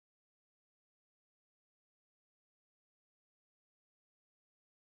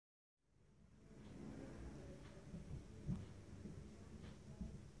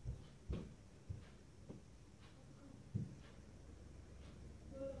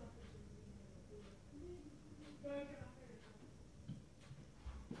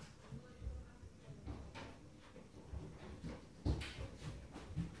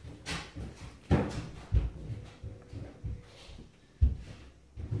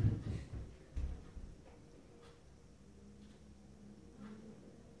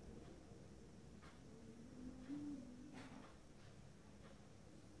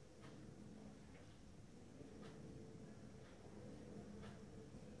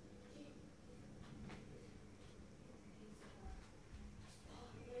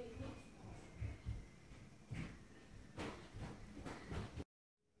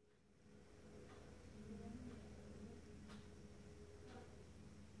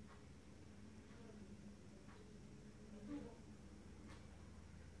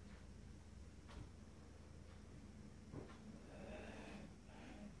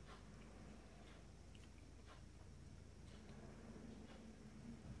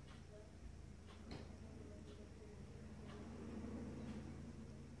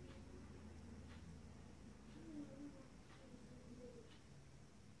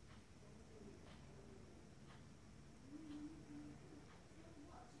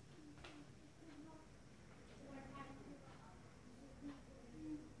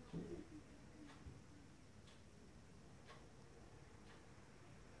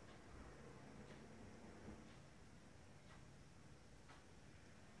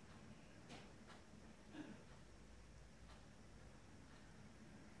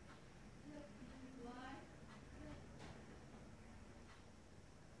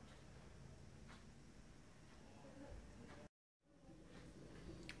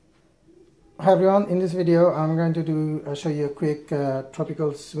Hi everyone, in this video I'm going to show you a quick tropical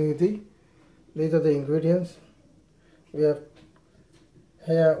smoothie. These are the ingredients. We have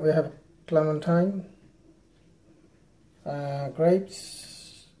clementine,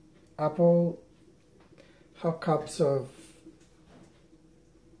 grapes, apple, half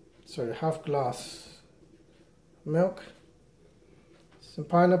glass milk, some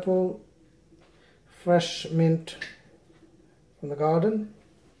pineapple, fresh mint from the garden,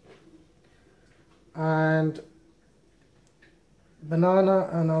 and banana,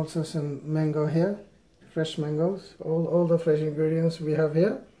 and also some mango here, fresh mangoes, all the fresh ingredients we have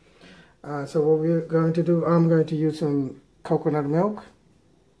here. So what we're going to do, I'm going to use some coconut milk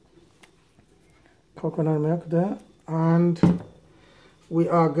there, and we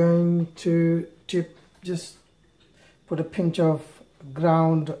are going to just put a pinch of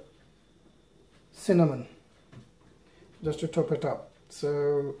ground cinnamon just to top it up.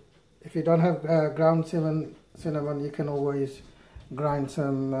 So if you don't have ground cinnamon, you can always grind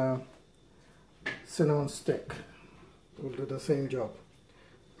some cinnamon stick. It will do the same job.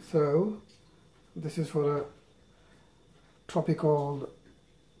 So this is for a tropical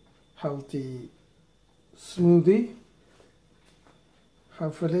healthy smoothie.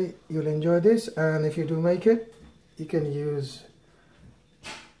 Hopefully you'll enjoy this, and if you do make it, you can use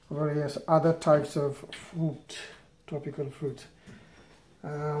various other types of fruit, tropical fruit.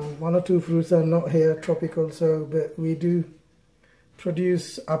 One or two fruits are not here tropical, but we do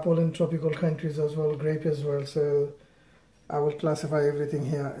produce apple in tropical countries as well, grape as well, so I will classify everything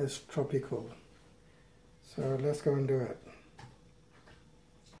here as tropical. So let's go and do it.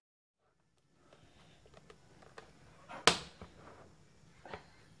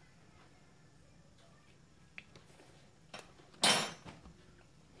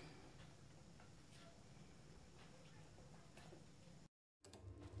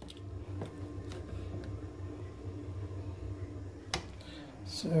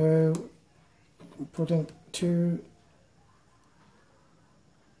 So I'm putting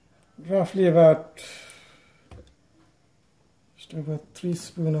roughly about just over 3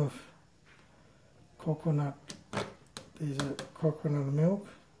 spoons of coconut. These are coconut milk.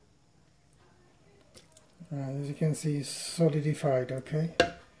 As you can see, it's solidified. Okay,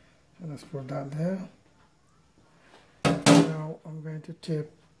 so let's put that there. Now I'm going to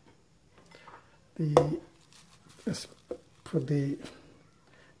let's put the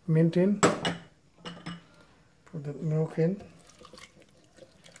mint in, put the milk in.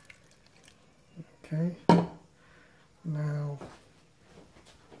 Okay, now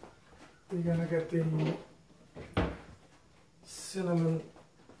we're gonna get the cinnamon,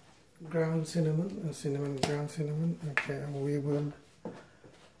 ground cinnamon, okay, and we will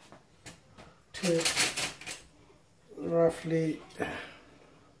take roughly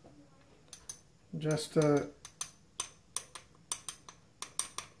just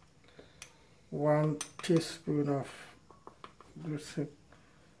 1 teaspoon of this.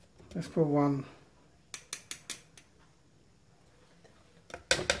 Let's put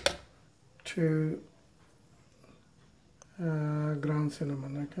 2 ground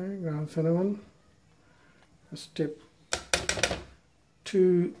cinnamon. Okay, ground cinnamon. Let's tip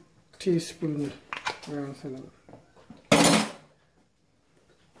 2 teaspoons ground cinnamon.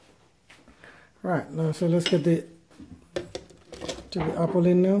 Right, now so let's get the apple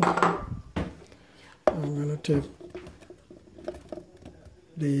in now. I'm going to take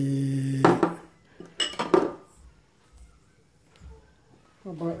the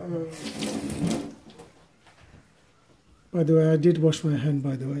by the way, I did wash my hand,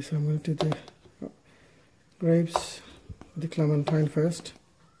 by the way, so I'm going to take the grapes, the clementine first,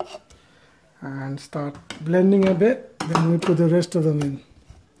 and start blending a bit, then we put the rest of them in.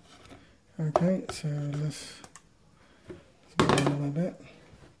 Okay, so let's blend them a bit.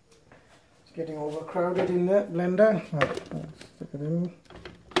 Getting overcrowded in that blender. Right, let's stick it in.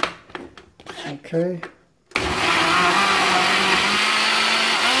 Okay.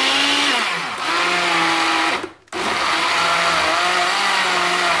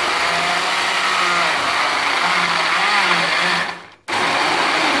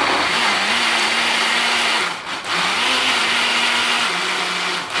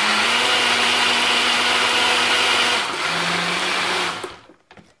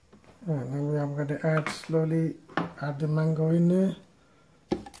 I'm going to slowly add the mango in there.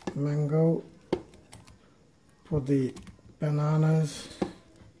 Mango, put the bananas,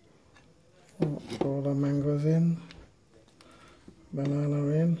 all the mangoes in, banana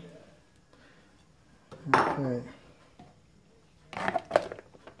in. Okay.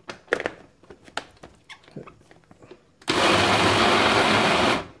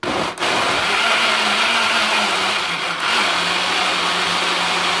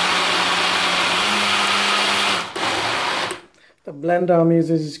 blender I'm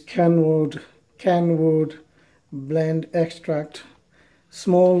using is Kenwood blend extract.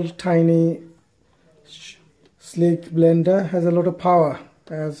 Small, tiny, sleek blender, has a lot of power,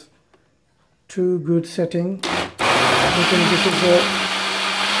 has 2 good settings. I think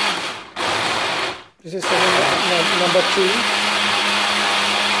this is setting number 2.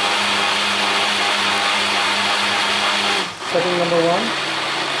 Setting number 1.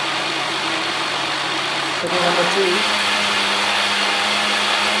 Setting number 2.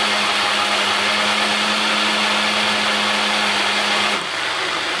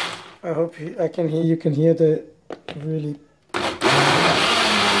 I hope you can hear the really powerful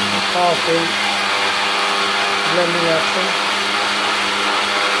blending action.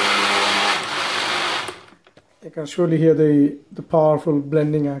 You can surely hear the powerful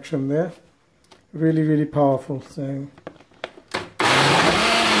blending action there. Really powerful. So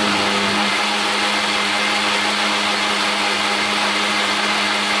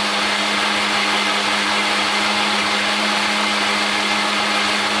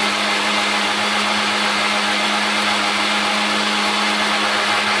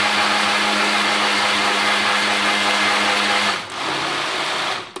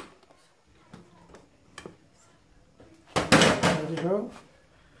go.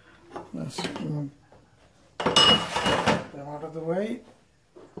 Let's move them out of the way,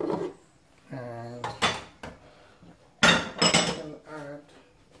 and we'll add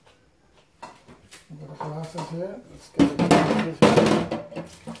the glasses here. Let's get the glasses here.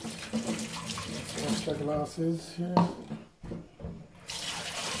 Let's wash the glasses here.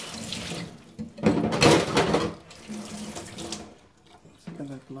 Let's get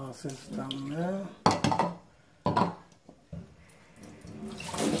the glasses down there.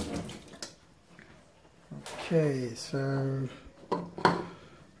 Okay, so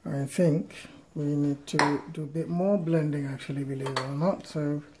I think we need to do a bit more blending actually, believe it or not.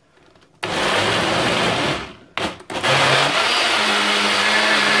 So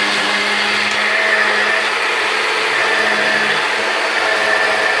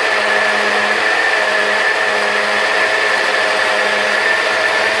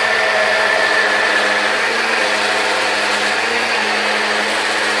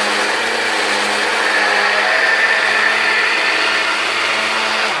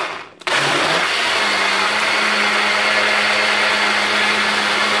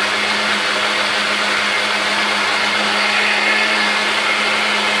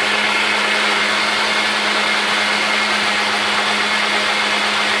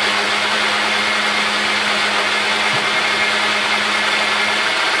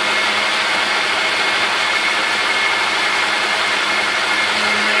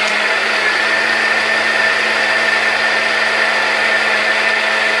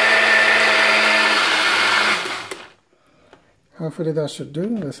hopefully that should do.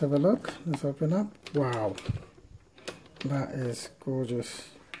 Let's have a look. Let's open up. Wow, that is gorgeous.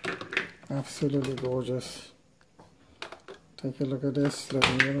 Absolutely gorgeous. Take a look at this, ladies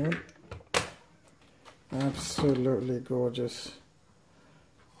and gentlemen. Absolutely gorgeous.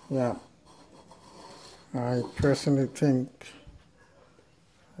 Yeah, I personally think,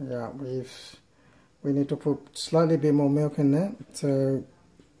 yeah, we need to put slightly bit more milk in there, so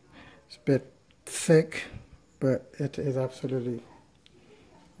it's a bit thick, but it is absolutely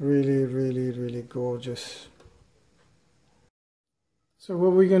really gorgeous. So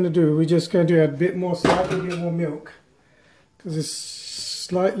what we're going to do, we're just going to add a bit more, slightly bit more milk, because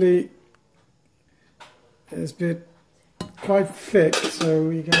it's a bit quite thick, so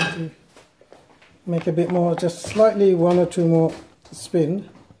we're going to make a bit more, just slightly 1 or 2 more spin.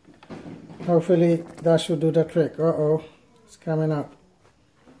 Hopefully that should do the trick. Uh-oh, it's coming up.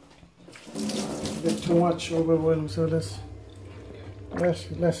 A bit too much overwhelm, so let's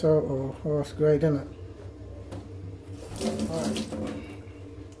oh, it's great, isn't it? Alright.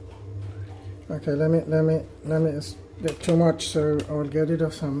 Okay, let me, it's a bit too much, so I'll get rid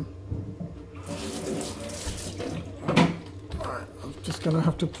of some. Alright, I'm just gonna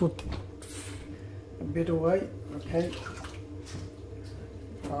have to put a bit away, okay?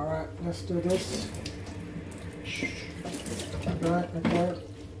 Alright, let's do this. Right, okay.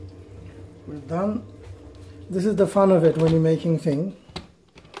 We're done. This is the fun of it when you're making things.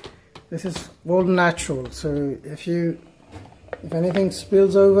 This is all natural, so if anything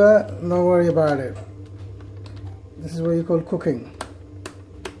spills over, don't worry about it. This is what you call cooking.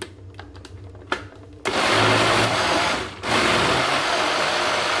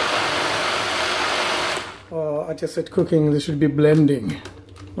 Oh, I just said cooking, this should be blending,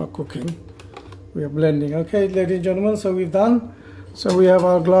 not cooking. We are blending. Okay, ladies and gentlemen, so we've done. So we have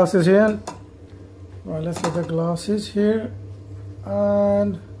our glasses here. Right, let's get the glasses here.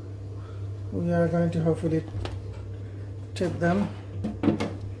 and we are going to hopefully tip them,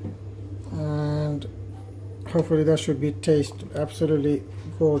 and hopefully that should be taste absolutely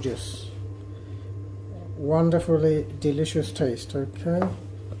gorgeous, wonderfully delicious taste. Okay,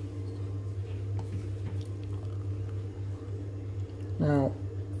 now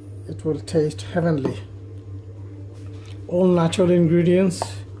it will taste heavenly. All natural ingredients,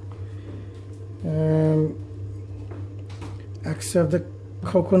 except the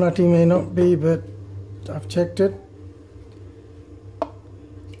coconutty may not be, but I've checked it.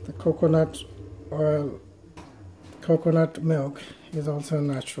 The coconut oil, coconut milk is also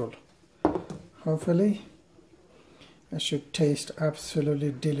natural. Hopefully it should taste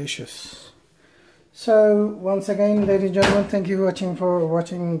absolutely delicious. So once again, ladies and gentlemen, thank you for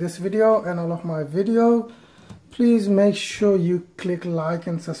watching this video and all of my video. Please make sure you click like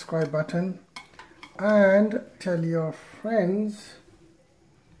and subscribe button, and tell your friends,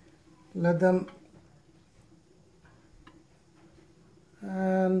 let them,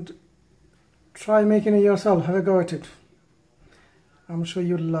 and try making it yourself. Have a go at it. I'm sure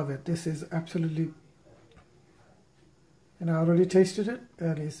you'll love it. This is absolutely, and I already tasted it,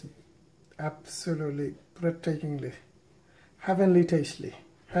 and it's absolutely breathtakingly heavenly tasty.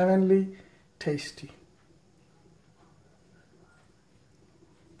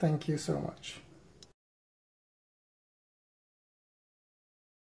 Thank you so much.